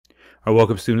All right,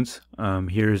 welcome students.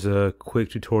 Here's a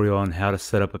quick tutorial on how to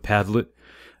set up a Padlet.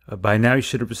 By now you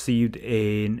should have received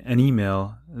an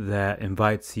email that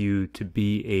invites you to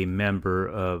be a member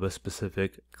of a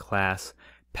specific class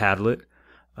Padlet.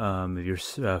 If your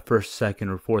first, second,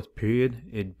 or fourth period,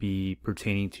 it'd be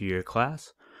pertaining to your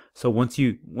class. So once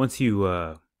you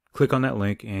click on that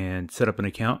link and set up an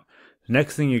account, the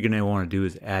next thing you're going to want to do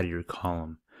is add your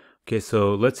column. Okay,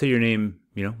 so let's say your name,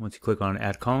 once you click on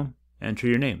add column, enter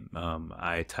your name.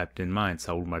 I typed in mine,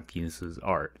 Saul Martinez's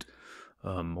art.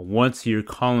 Once your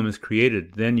column is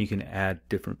created, then you can add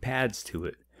different pads to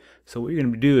it. So what you're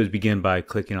going to do is begin by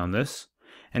clicking on this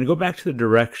and go back to the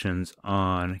directions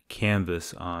on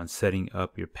Canvas on setting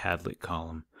up your Padlet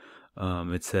column.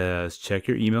 It says check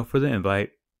your email for the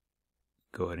invite.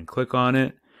 Go ahead and click on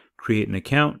it. Create an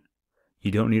account. You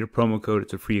don't need a promo code.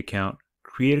 It's a free account.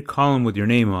 Create a column with your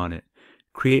name on it.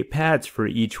 Create pads for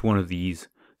each one of these.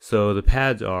 So the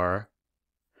pads are,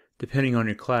 depending on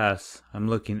your class, I'm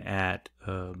looking at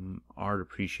art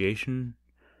appreciation.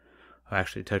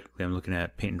 Actually, technically I'm looking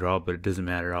at paint and draw, but it doesn't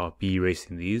matter. I'll be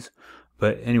erasing these.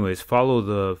 But anyways, follow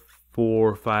the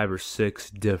 4, 5, or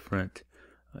 6 different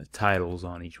titles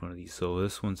on each one of these. So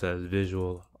this one says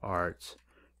Visual Arts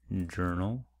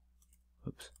Journal.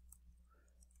 Oops.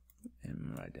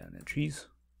 And write down entries.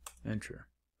 Enter.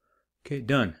 Okay,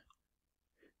 done.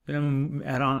 Then I'm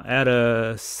going to add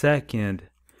a second. It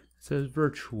says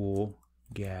Virtual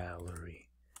Gallery.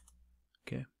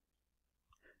 Okay.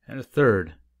 And a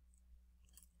third.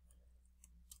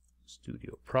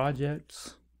 Studio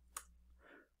Projects.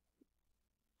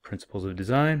 Principles of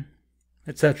Design,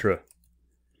 etc.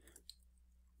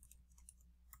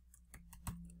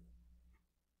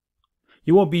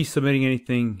 You won't be submitting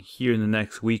anything here in the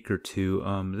next week or two.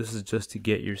 This is just to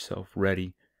get yourself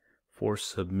ready for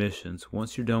submissions.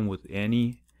 Once you're done with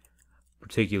any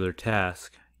particular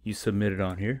task, you submit it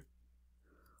on here.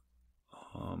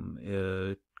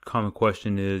 A common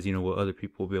question is, will other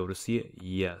people be able to see it?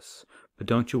 Yes, but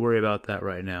don't you worry about that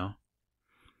right now.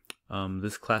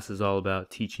 This class is all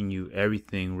about teaching you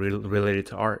everything related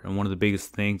to art, and one of the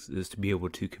biggest things is to be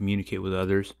able to communicate with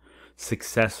others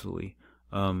successfully.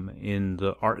 In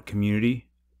the art community,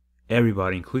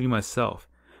 everybody, including myself,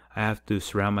 I have to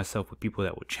surround myself with people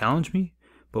that will challenge me,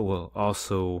 but will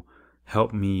also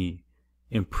help me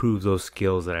improve those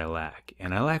skills that I lack.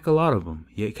 And I lack a lot of them.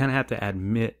 You kind of have to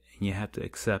admit and you have to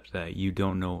accept that you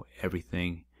don't know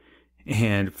everything.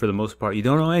 And for the most part, you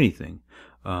don't know anything.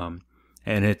 And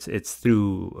it's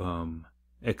through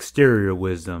exterior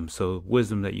wisdom, so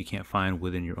wisdom that you can't find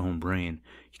within your own brain.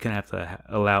 You kind of have to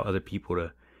allow other people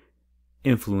to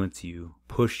influence you,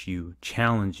 push you,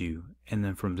 challenge you, and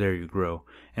then from there you grow.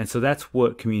 And so that's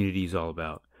what community is all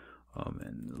about.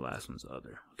 And the last one's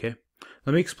other. Okay,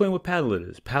 let me explain what Padlet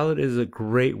is. Padlet is a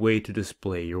great way to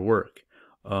display your work.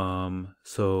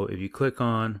 So if you click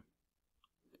on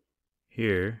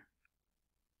here,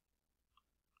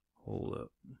 hold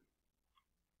up.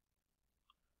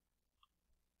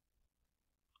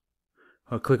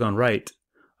 I'll click on write.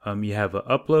 You have an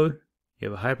upload, you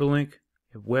have a hyperlink,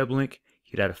 you have a web link.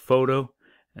 You could add a photo,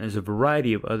 and there's a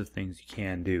variety of other things you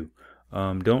can do.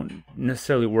 Don't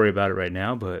necessarily worry about it right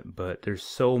now, but there's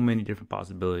so many different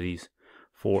possibilities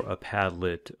for a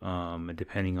Padlet,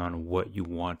 depending on what you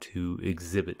want to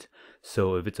exhibit.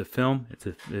 So if it's a film, it's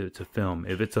a film.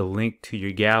 If it's a link to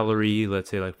your gallery, let's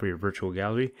say like for your virtual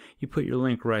gallery, you put your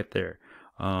link right there.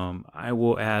 I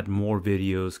will add more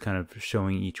videos kind of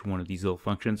showing each one of these little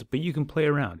functions, but you can play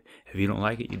around. If you don't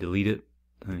like it, you delete it.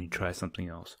 And then you try something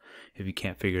else. If you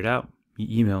can't figure it out,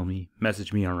 you email me,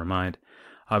 message me on Remind.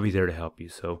 I'll be there to help you.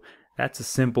 So that's a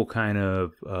simple kind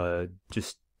of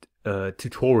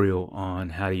tutorial on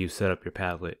how you set up your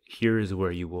Padlet. Here is where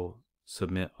you will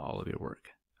submit all of your work.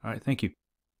 All right, thank you.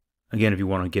 Again, if you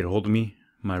want to get a hold of me,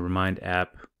 my Remind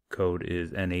app code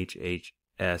is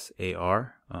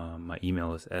NHHSAR. My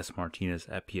email is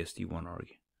smartinez@psd1.org.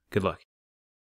 Good luck.